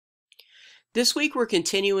This week we're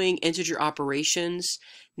continuing integer operations.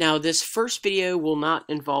 Now this first video will not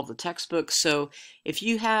involve the textbook, so if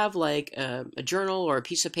you have like a journal or a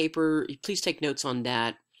piece of paper, please take notes on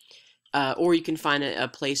that. Or you can find a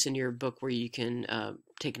place in your book where you can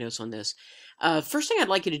take notes on this. First thing I'd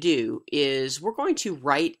like you to do is we're going to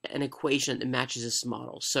write an equation that matches this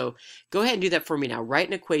model. So go ahead and do that for me now. Write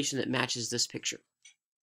an equation that matches this picture.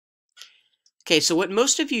 Okay, so what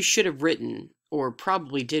most of you should have written, or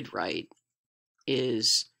probably did write,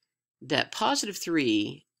 is that positive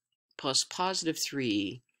 3 plus positive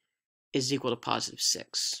 3 is equal to positive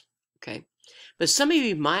 6. Okay, but some of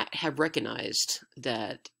you might have recognized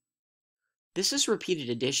that this is repeated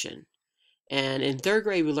addition. And in third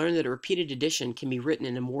grade, we learned that a repeated addition can be written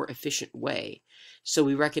in a more efficient way. So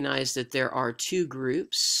we recognize that there are two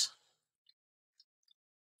groups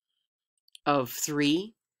of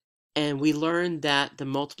 3, and we learned that the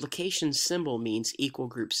multiplication symbol means equal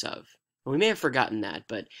groups of. We may have forgotten that,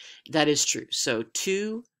 but that is true. So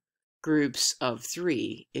 2 groups of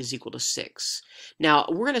 3 is equal to 6. Now,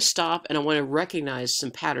 we're going to stop, and I want to recognize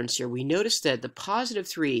some patterns here. We notice that the positive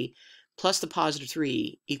 3 plus the positive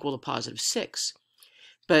 3 equal to positive 6.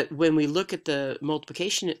 But when we look at the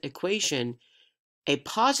multiplication equation, a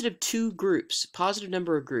positive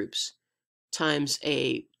number of groups, times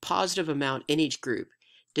a positive amount in each group,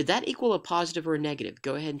 did that equal a positive or a negative?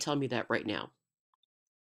 Go ahead and tell me that right now.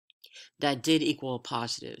 That did equal a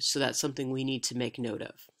positive, so that's something we need to make note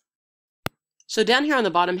of. So down here on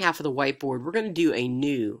the bottom half of the whiteboard, we're going to do a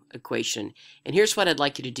new equation, and here's what I'd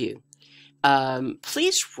like you to do.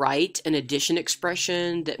 Please write an addition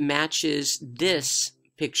expression that matches this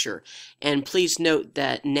picture, and please note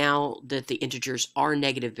that now that the integers are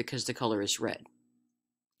negative because the color is red.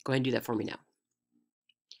 Go ahead and do that for me now.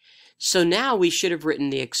 So now we should have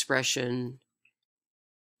written the expression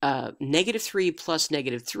negative 3 plus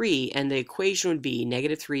negative 3, and the equation would be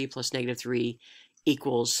negative 3 plus negative 3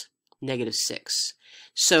 equals negative 6.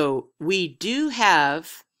 So we do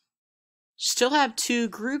still have two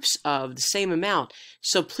groups of the same amount,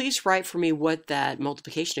 so please write for me what that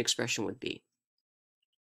multiplication expression would be.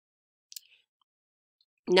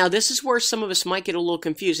 Now this is where some of us might get a little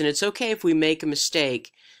confused, and it's okay if we make a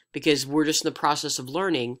mistake because we're just in the process of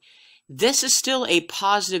learning. This is still a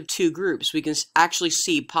positive 2 groups. We can actually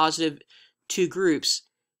see positive 2 groups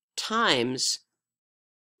times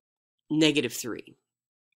negative 3.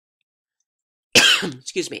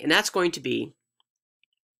 Excuse me, and that's going to be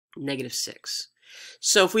negative 6.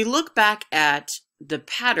 So if we look back at the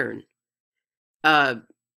pattern,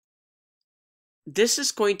 this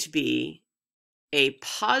is going to be a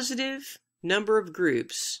positive number of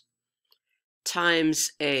groups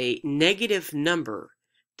times a negative number.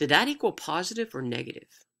 Did that equal positive or negative?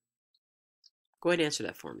 Go ahead and answer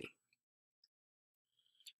that for me.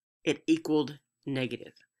 It equaled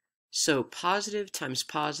negative. So positive times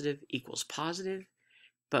positive equals positive,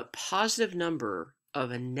 but positive number of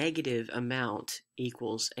a negative amount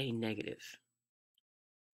equals a negative.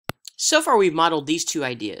 So far we've modeled these two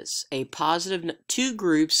ideas. A positive 2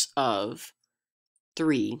 groups of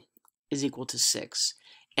 3 is equal to 6,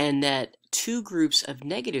 and that 2 groups of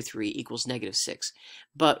negative 3 equals negative 6.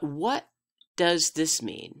 But what does this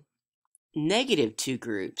mean? Negative 2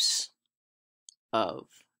 groups of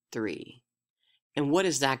 3. And what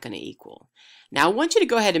is that going to equal? Now I want you to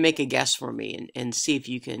go ahead and make a guess for me and see if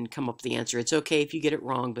you can come up with the answer. It's okay if you get it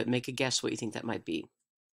wrong, but make a guess what you think that might be.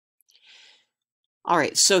 All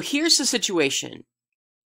right, so here's the situation.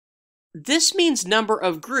 This means number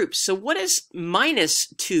of groups. So what does minus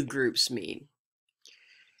 2 groups mean?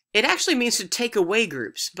 It actually means to take away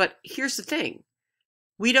groups, but here's the thing.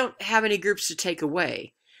 We don't have any groups to take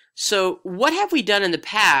away. So what have we done in the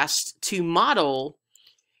past to model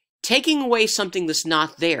taking away something that's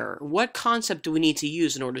not there? What concept do we need to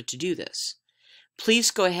use in order to do this?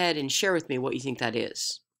 Please go ahead and share with me what you think that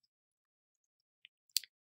is.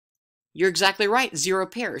 You're exactly right, 0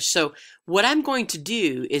 pairs. So what I'm going to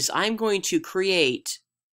do is I'm going to create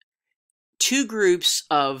 2 groups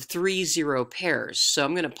of 3 0 pairs. So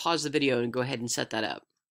I'm going to pause the video and go ahead and set that up.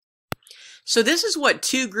 So this is what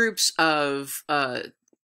 2 groups of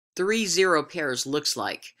 3 0 pairs looks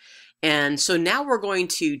like. And so now we're going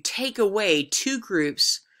to take away 2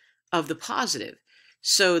 groups of the positive.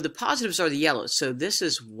 So the positives are the yellows. So this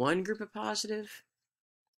is one group of positive,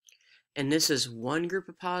 and this is one group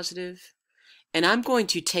of positive, and I'm going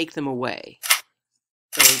to take them away.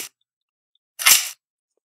 So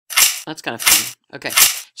that's kind of fun. Okay,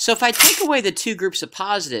 so if I take away the 2 groups of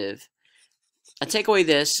positive, I take away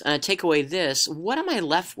this, and I take away this, what am I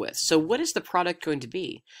left with? So what is the product going to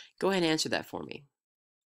be? Go ahead and answer that for me.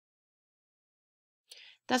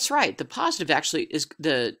 That's right. The positive actually is,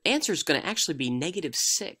 the answer is going to actually be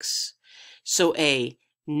 -6. So a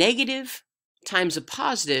negative times a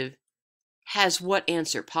positive has what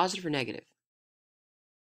answer? Positive or negative?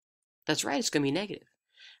 That's right, it's going to be negative.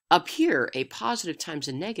 Up here, a positive times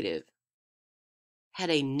a negative had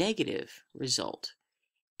a negative result.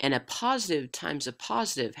 And a positive times a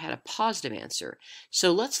positive had a positive answer.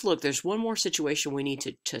 So let's look. There's one more situation we need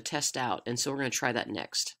to test out. And so we're going to try that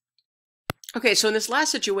next. Okay, so in this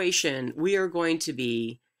last situation, we are going to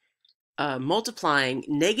be multiplying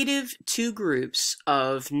 -2 groups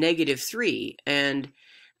of -3. And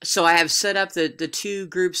so I have set up the 2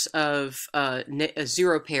 groups of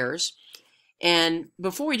 0 pairs. And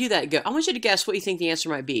before we do that, I want you to guess what you think the answer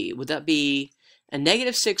might be. Would that be a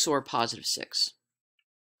 -6 or a +6?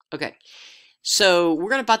 Okay, so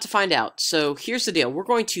we're about to find out. So here's the deal. We're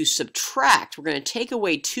going to subtract. We're going to take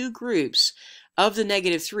away 2 groups of the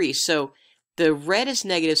 -3. So the red is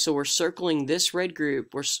negative, so we're circling this red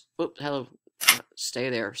group. Hello, stay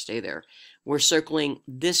there, stay there. We're circling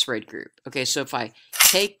this red group. Okay, so if I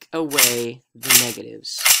take away the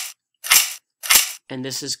negatives, and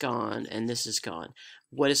this is gone, and this is gone,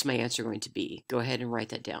 what is my answer going to be? Go ahead and write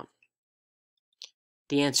that down.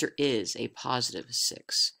 The answer is a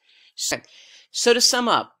 +6. So to sum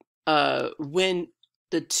up, when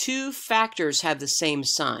the 2 factors have the same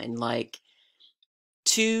sign, like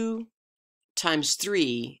 2 times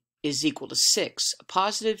 3 is equal to 6, a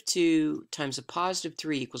 +2 times a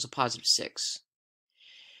 +3 equals a +6.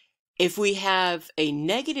 If we have a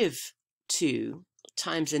 -2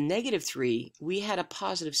 times a -3, we had a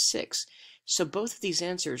 +6. So both of these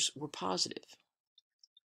answers were positive.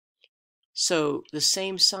 So the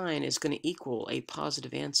same sign is going to equal a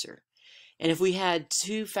positive answer. And if we had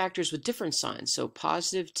 2 factors with different signs, so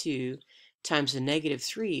 +2 times a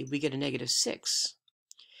 -3, we get a -6.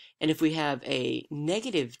 And if we have a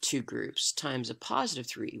 -2 groups times a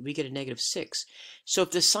 +3, we get a -6. So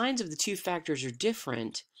if the signs of the 2 factors are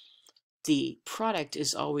different, the product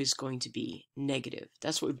is always going to be negative.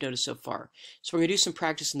 That's what we've noticed so far. So we're going to do some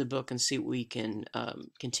practice in the book and see if we can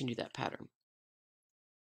continue that pattern.